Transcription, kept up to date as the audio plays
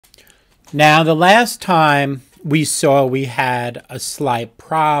Now, the last time we saw we had a slight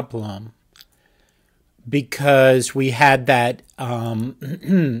problem because we had that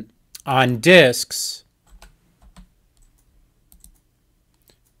on disks.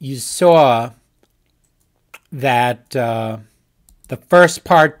 You saw that the first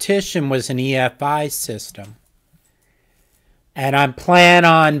partition was an EFI system. And I plan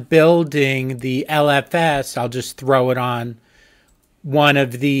on building the LFS. I'll just throw it on one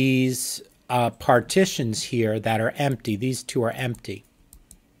of these partitions here that are empty. These two are empty.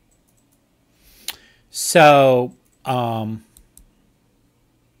 So I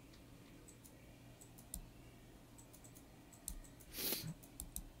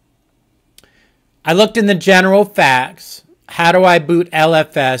looked in the general facts. How do I boot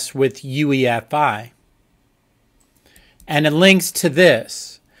LFS with UEFI? And it links to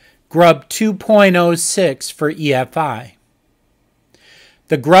this, Grub 2.06 for EFI.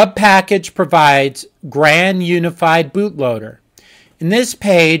 The Grub package provides Grand Unified Bootloader. In this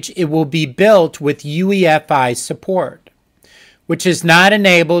page, it will be built with UEFI support, which is not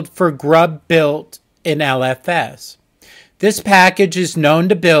enabled for Grub built in LFS. This package is known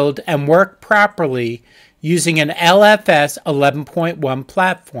to build and work properly using an LFS 11.1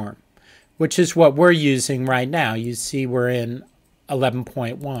 platform, which is what we're using right now. You see we're in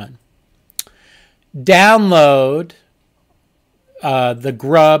 11.1. Download the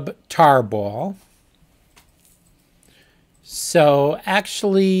Grub tarball. So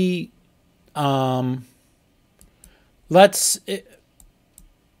actually, let's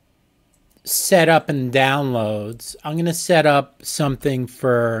set up in downloads. I'm going to set up something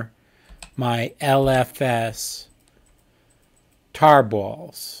for my LFS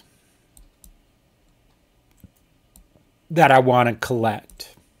tarballs that I want to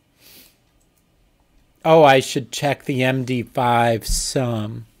collect. Oh, I should check the MD5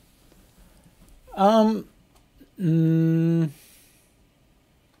 sum.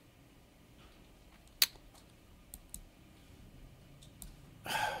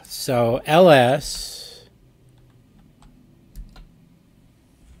 So LS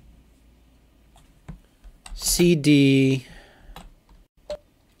CD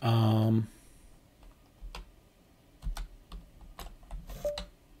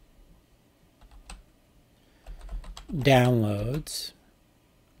downloads,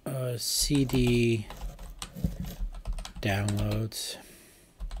 CD downloads,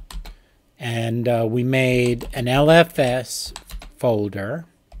 and we made an LFS folder,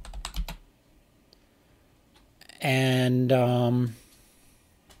 and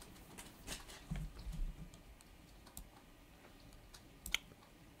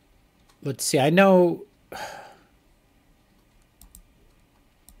let's see, I know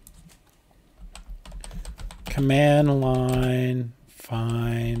command line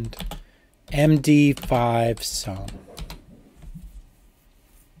find MD5 sum.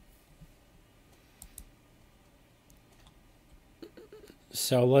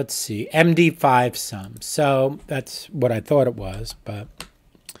 So let's see, MD5 sum. So that's what I thought it was, but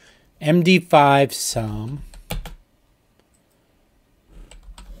MD5 sum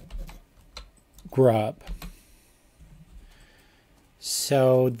grub.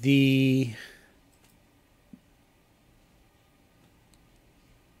 So the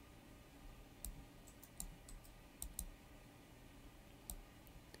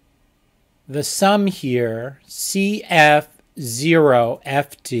sum here,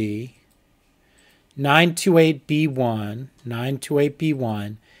 CF0FD 928B1,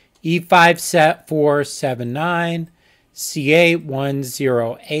 E5479,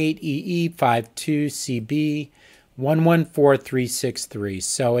 C8108EE52CB 114363.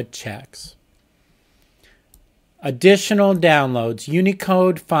 So it checks. Additional downloads,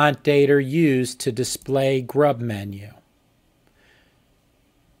 Unicode font data used to display grub menu.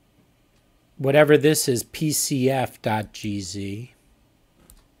 Whatever this is, PCF.gz.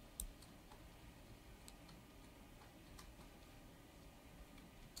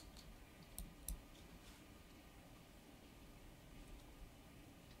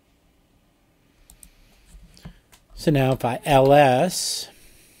 So now if I ls,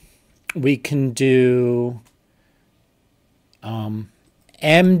 we can do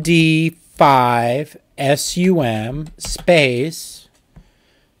MD5 SUM space,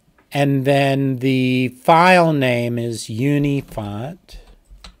 and then the file name is Unifont.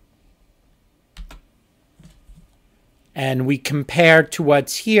 And we compare to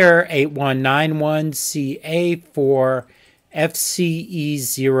what's here, 8191CA4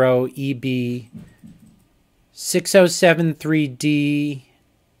 FCE0EB 6073D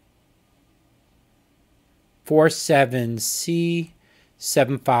 47C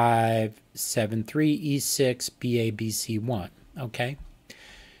 7573E6 BABC1. Okay.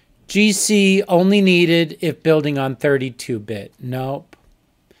 GC only needed if building on 32-bit. Nope.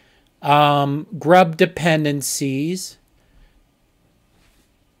 Grub dependencies.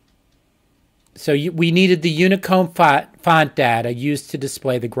 So we needed the Unicode font data used to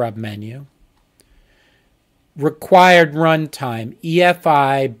display the grub menu. Required runtime,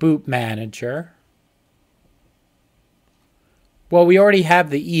 EFI boot manager. Well, we already have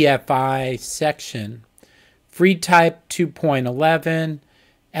the EFI section. Free type 2.11,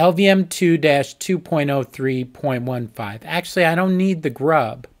 LVM 2-2.03.15. Actually, I don't need the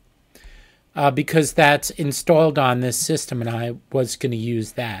grub because that's installed on this system and I was going to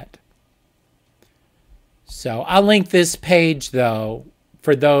use that. So I'll link this page, though,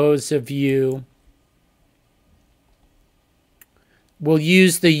 for those of you. We'll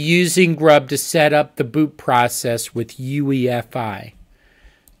use the using grub to set up the boot process with UEFI.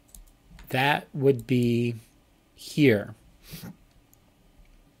 That would be here.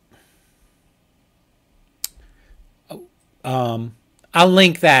 I'll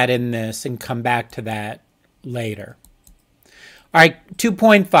link that in this and come back to that later. All right,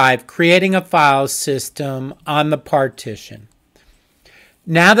 2.5, creating a file system on the partition.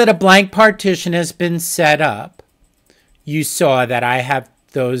 Now that a blank partition has been set up, you saw that I have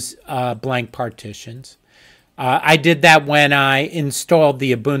those blank partitions. I did that when I installed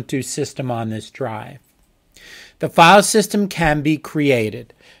the Ubuntu system on this drive. The file system can be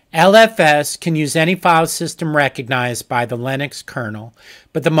created. LFS can use any file system recognized by the Linux kernel,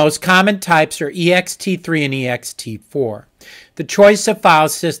 but the most common types are ext3 and ext4. The choice of file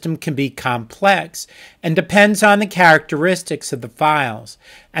system can be complex and depends on the characteristics of the files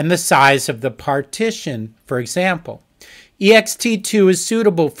and the size of the partition. For example, ext2 is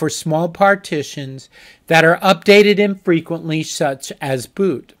suitable for small partitions that are updated infrequently, such as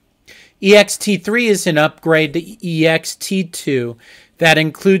boot. ext3 is an upgrade to ext2 that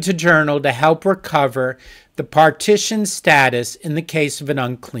includes a journal to help recover the partition status in the case of an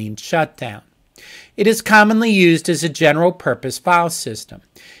unclean shutdown. It is commonly used as a general-purpose file system.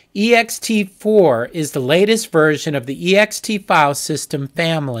 ext4 is the latest version of the ext file system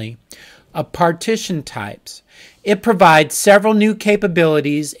family of partition types. It provides several new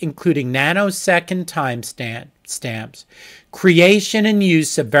capabilities, including nanosecond timestamps, creation and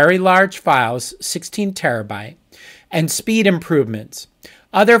use of very large files, 16 terabyte, and speed improvements.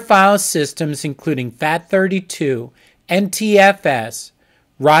 Other file systems, including FAT32, NTFS,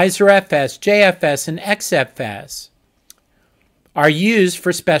 RiserFS, JFS, and XFS, are used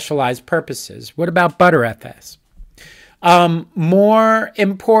for specialized purposes. What about ButterFS? More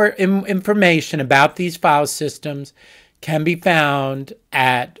information about these file systems can be found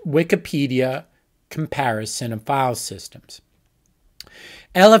at Wikipedia Comparison of File Systems.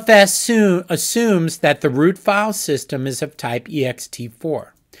 LFS assumes that the root file system is of type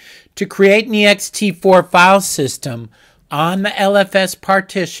ext4. To create an ext4 file system on the LFS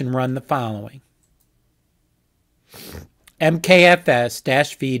partition, run the following.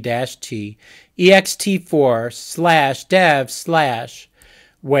 mkfs-v-t ext4/dev/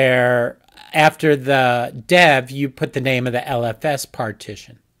 where after the dev you put the name of the LFS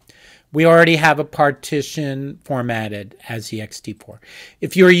partition. We already have a partition formatted as ext4.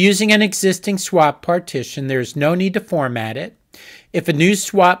 If you are using an existing swap partition, there's no need to format it. If a new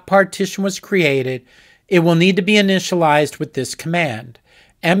swap partition was created, it will need to be initialized with this command,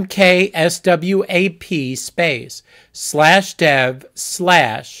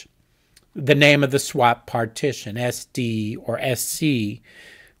 mkswap/dev/ the name of the swap partition, SD or SC,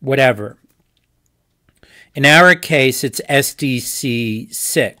 whatever. In our case, it's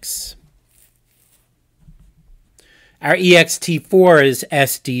SDC6. Our ext4 is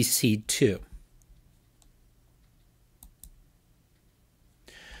SDC2.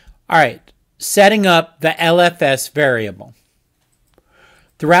 All right, setting up the LFS variable.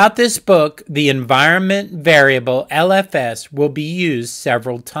 Throughout this book, the environment variable LFS will be used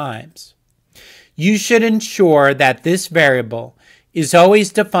several times. You should ensure that this variable is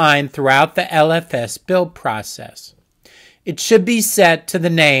always defined throughout the LFS build process. It should be set to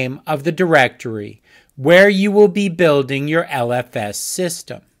the name of the directory where you will be building your LFS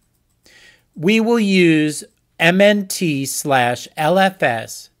system. We will use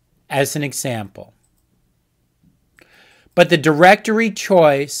mnt/LFS as an example. But the directory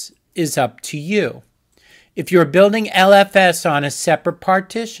choice is up to you. If you're building LFS on a separate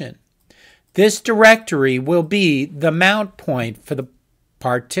partition, this directory will be the mount point for the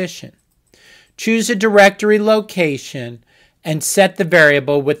partition. Choose a directory location and set the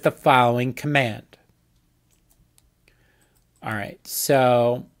variable with the following command. All right,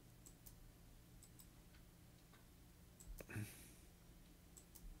 so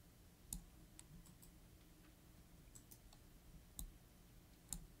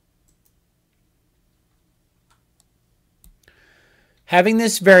having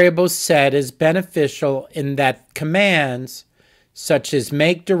this variable set is beneficial in that commands such as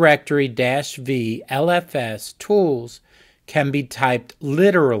make directory -v LFS tools can be typed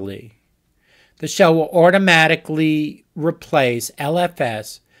literally. The shell will automatically replace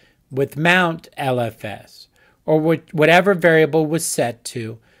LFS with mount LFS, or whatever variable was set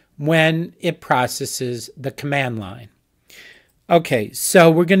to when it processes the command line. Okay,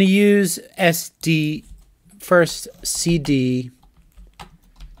 so we're going to use SD first CD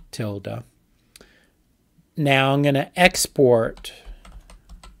tilde. Now I'm going to export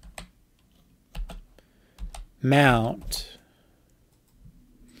mount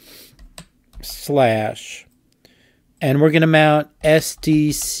slash, and we're going to mount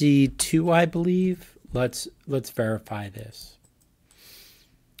SDC2, I believe. Let's verify this.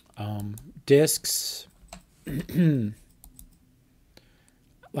 Disks.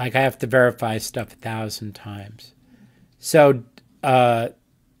 Like I have to verify stuff 1,000 times. So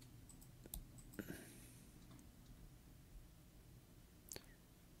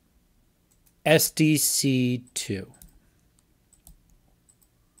SDC2.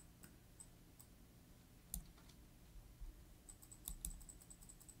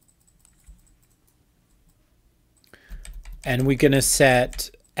 And we're going to set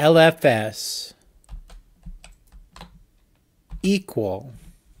LFS equal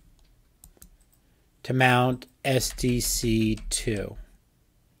to mount SDC2.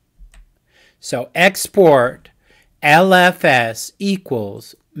 So export LFS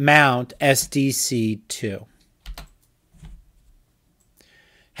equals mount SDC2.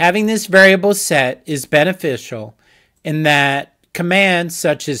 Having this variable set is beneficial in that commands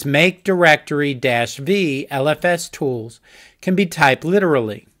such as make directory -v LFS tools can be typed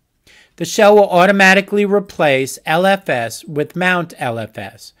literally. The shell will automatically replace LFS with mount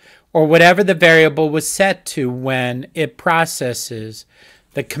LFS, or whatever the variable was set to when it processes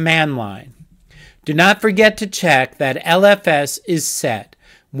the command line. Do not forget to check that LFS is set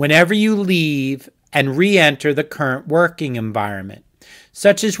whenever you leave and re-enter the current working environment,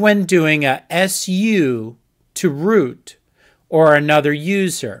 such as when doing a SU to root or another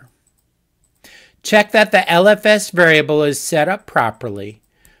user. Check that the LFS variable is set up properly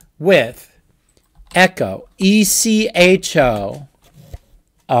with echo ECHO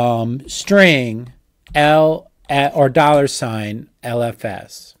string L or $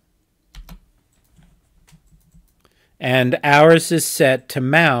 LFS. And ours is set to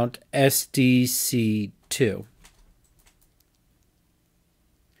mount SDC2.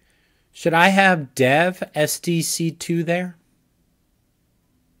 Should I have dev SDC2 there?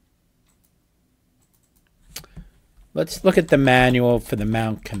 Let's look at the manual for the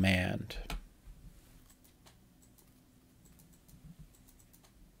mount command.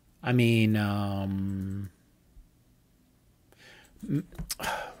 I mean,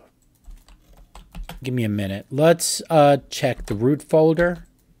 give me a minute. Let's check the root folder.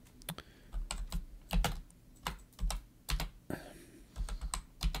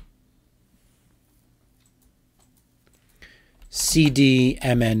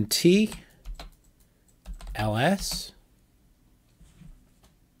 cdmnt ls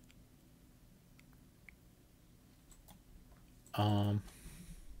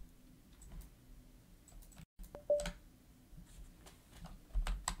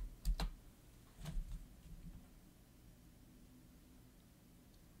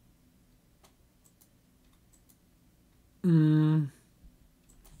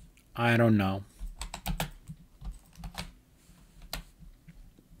I don't know.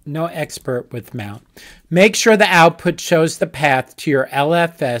 No expert with mount. Make sure the output shows the path to your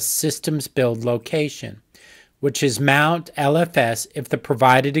LFS systems build location, which is mount LFS if the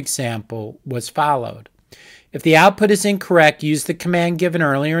provided example was followed. If the output is incorrect, use the command given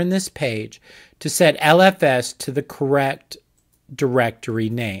earlier in this page to set LFS to the correct directory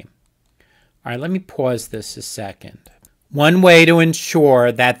name. All right, let me pause this a second. One way to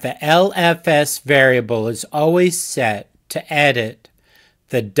ensure that the LFS variable is always set to edit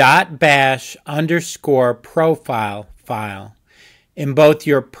the .bash_profile file in both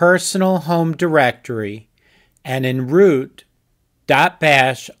your personal home directory and in root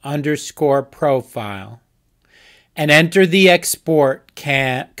 .bash_profile, and enter the export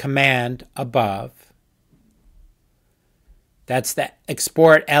command above. That's the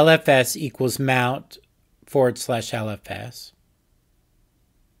export LFS equals mount /LFS.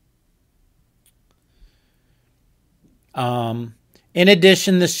 In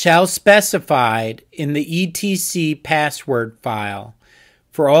addition, the shell specified in the etc password file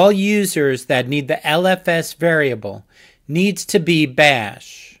for all users that need the LFS variable needs to be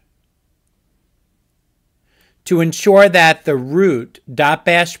bash to ensure that the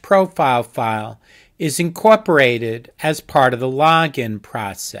root.bash profile file is incorporated as part of the login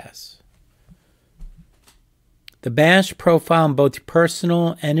process. The bash profile in both your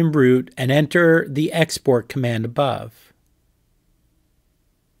personal and in root, and enter the export command above.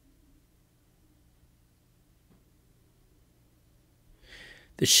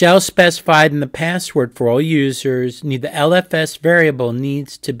 The shell specified in the password for all users need the LFS variable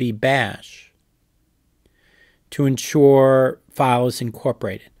needs to be bash to ensure file is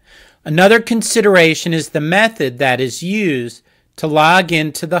incorporated. Another consideration is the method that is used to log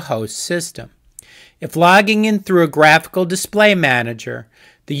into the host system. If logging in through a graphical display manager,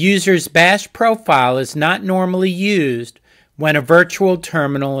 the user's bash profile is not normally used when a virtual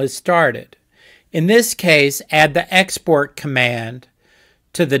terminal is started. In this case, add the export command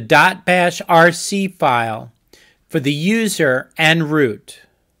to the .bash rc file for the user and root.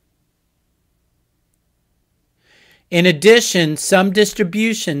 In addition, some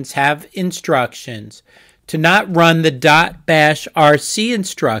distributions have instructions to not run the .bash rc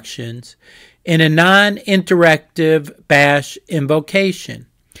instructions in a non-interactive bash invocation.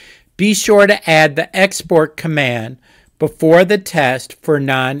 Be sure to add the export command before the test for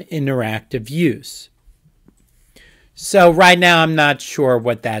non-interactive use. So right now I'm not sure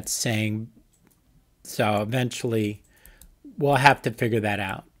what that's saying, so eventually we'll have to figure that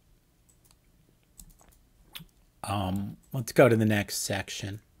out. Let's go to the next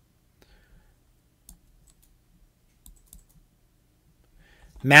section.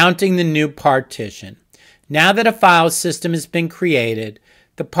 Mounting the new partition. Now that a file system has been created,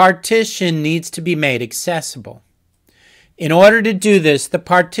 the partition needs to be made accessible. In order to do this, the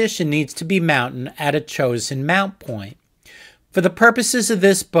partition needs to be mounted at a chosen mount point. For the purposes of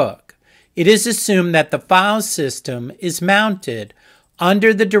this book, it is assumed that the file system is mounted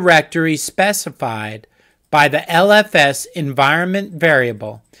under the directory specified by the LFS environment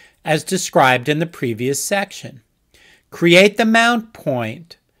variable as described in the previous section. Create the mount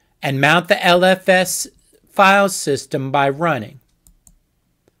point and mount the LFS file system by running.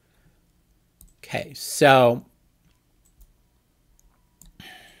 Okay, so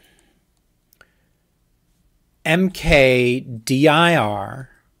mkdir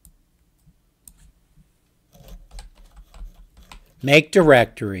make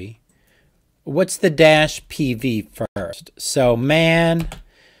directory. What's the -pv first? So man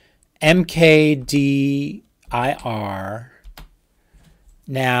mkdir.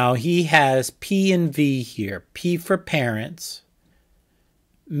 Now he has P and V here. P for parents.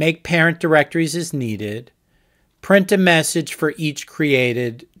 Make parent directories as needed. Print a message for each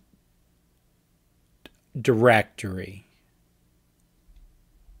created directory.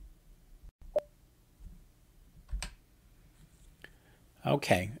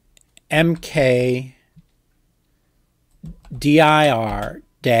 Okay. mkdir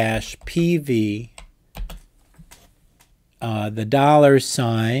 -pv, the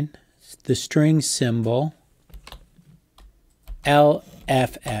 $sign, the string symbol,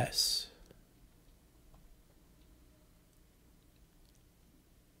 LFS.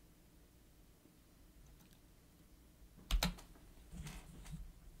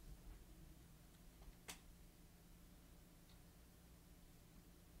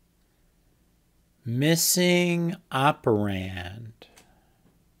 Missing operand.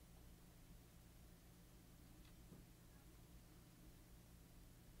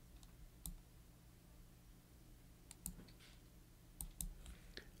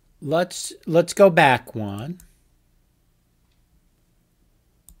 Let's go back one.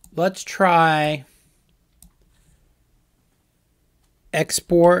 Let's try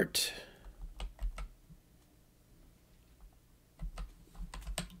export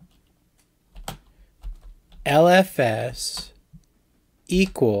LFS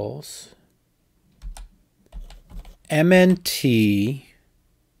equals MNT.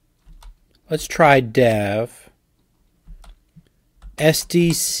 Let's try dev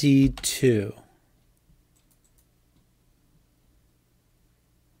SDC2.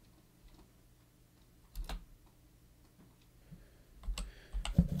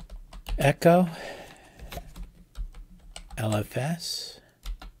 Echo LFS.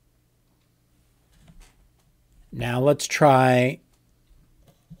 Now let's try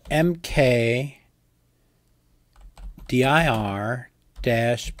mkdir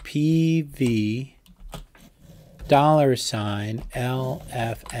 -pv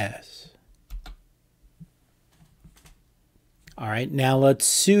 $LFS. All right, now let's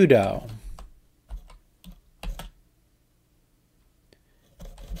sudo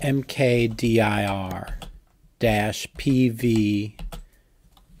mkdir -pv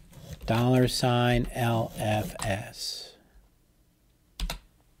 $LFS.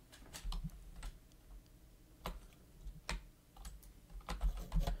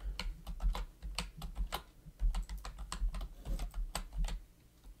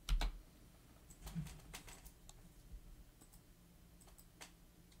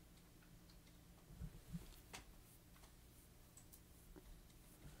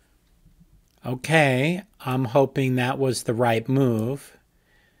 Okay, I'm hoping that was the right move.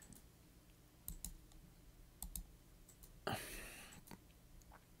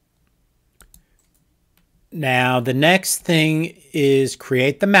 Now, the next thing is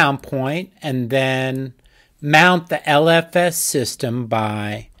create the mount point and then mount the LFS system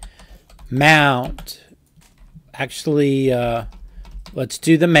by mount. Actually, let's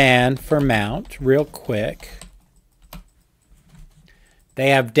do the man for mount real quick.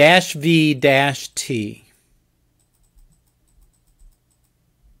 They have -v-t.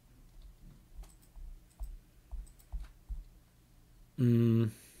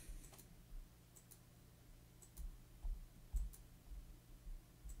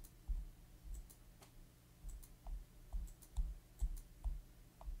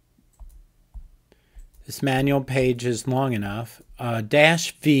 This manual page is long enough.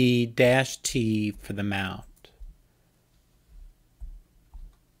 -v-t for the mount.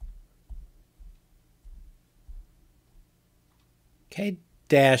 Okay,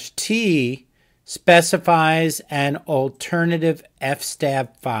 -t specifies an alternative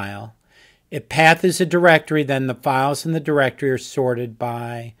fstab file. If path is a directory, then the files in the directory are sorted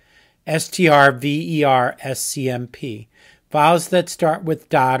by strver-scmp. Files that start with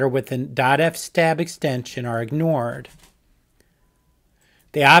dot or with a .fstab extension are ignored.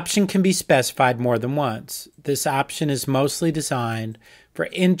 The option can be specified more than once. This option is mostly designed for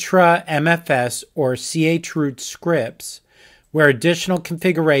intra-MFS or chroot scripts, where additional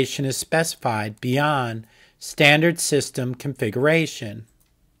configuration is specified beyond standard system configuration.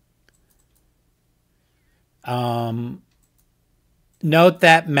 Note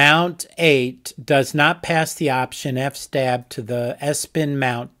that mount 8 does not pass the option fstab to the sbin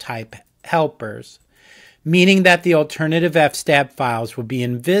mount type helpers, meaning that the alternative fstab files will be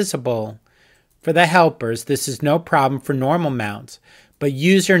invisible for the helpers. This is no problem for normal mounts, but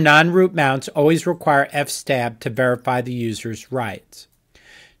user non-root mounts always require fstab to verify the user's rights.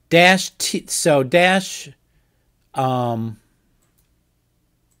 That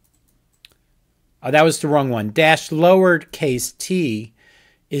was the wrong one. -lowercase t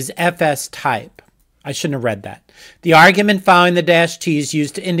is fs type. I shouldn't have read that. The argument following the -t is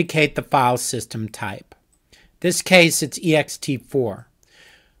used to indicate the file system type. In this case, it's ext4,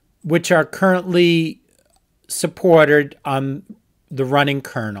 which are currently supported on the running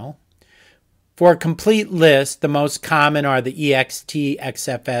kernel. For a complete list, the most common are the ext,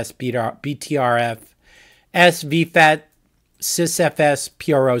 xfs, btrf, svfat, sysfs,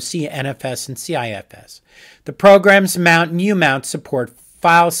 proc, nfs, and cifs. The programs mount and umount support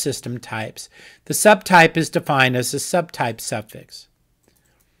file system types. The subtype is defined as a subtype suffix.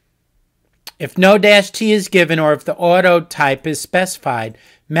 If no -t is given or if the auto type is specified,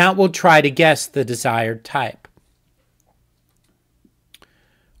 mount will try to guess the desired type.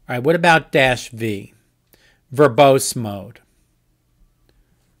 All right, what about -v? Verbose mode.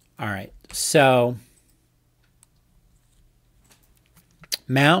 All right, so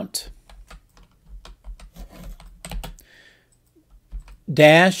mount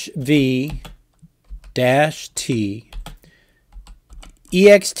 -v-t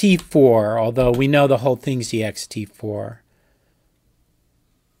ext4, although we know the whole thing's ext4,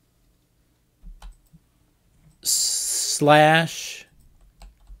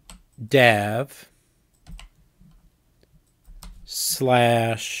 /dev /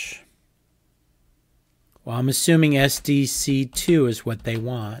 well, I'm assuming SDC2 is what they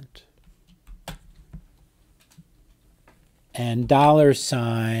want. And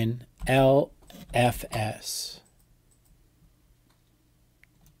 $LFS.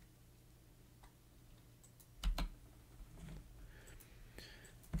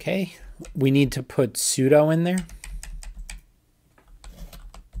 Okay, we need to put sudo in there.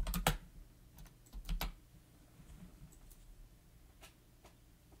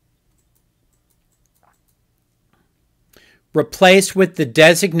 Replace with the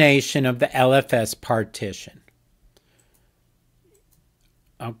designation of the LFS partition.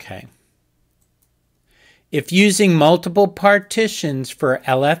 Okay. If using multiple partitions for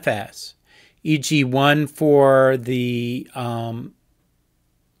LFS, e.g. one for the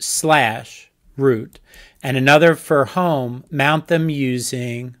slash root and another for home, mount them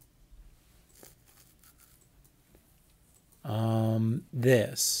using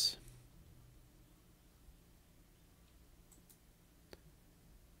this.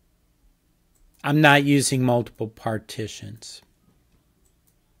 I'm not using multiple partitions.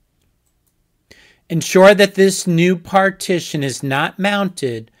 Ensure that this new partition is not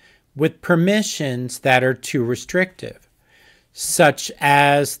mounted with permissions that are too restrictive, such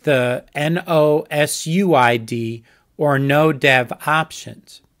as the NOSUID or no dev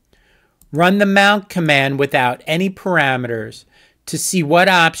options. Run the mount command without any parameters to see what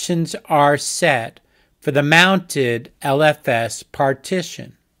options are set for the mounted LFS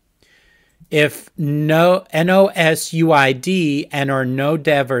partition. If no NOSUID and or no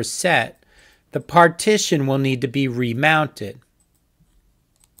dev are set, the partition will need to be remounted.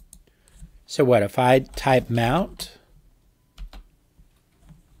 So what if I type mount?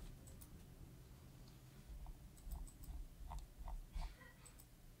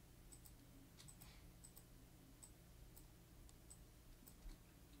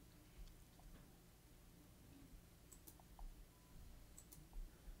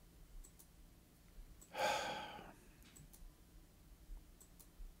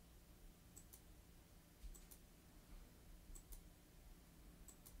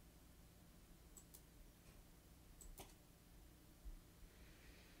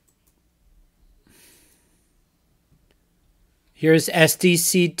 Here's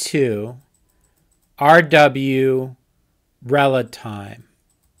SDC2, RW, relatime.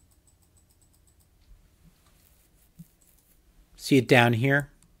 See it down here?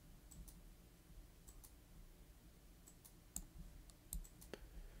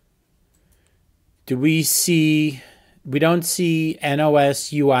 We don't see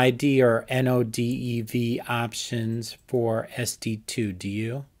NOSUID or NODEV options for SD2, do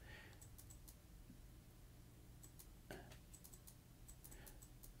you?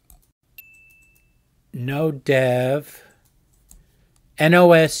 No dev,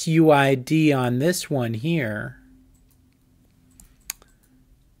 NOSUID on this one here.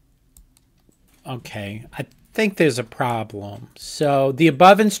 Okay, I think there's a problem. So the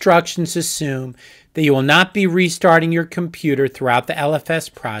above instructions assume that you will not be restarting your computer throughout the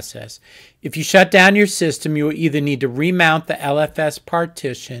LFS process. If you shut down your system, you will either need to remount the LFS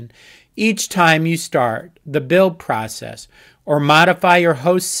partition each time you start the build process or modify your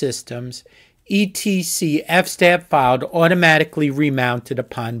host system's etc fstat file to automatically remount it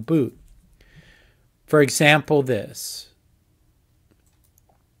upon boot. For example, this.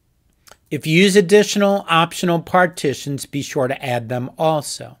 If you use additional optional partitions, be sure to add them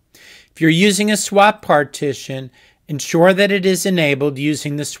also. If you're using a swap partition, ensure that it is enabled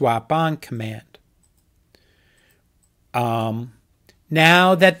using the swap on command.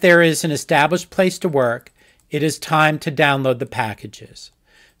 Now that there is an established place to work, it is time to download the packages.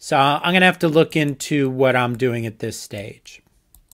 So I'm going to have to look into what I'm doing at this stage.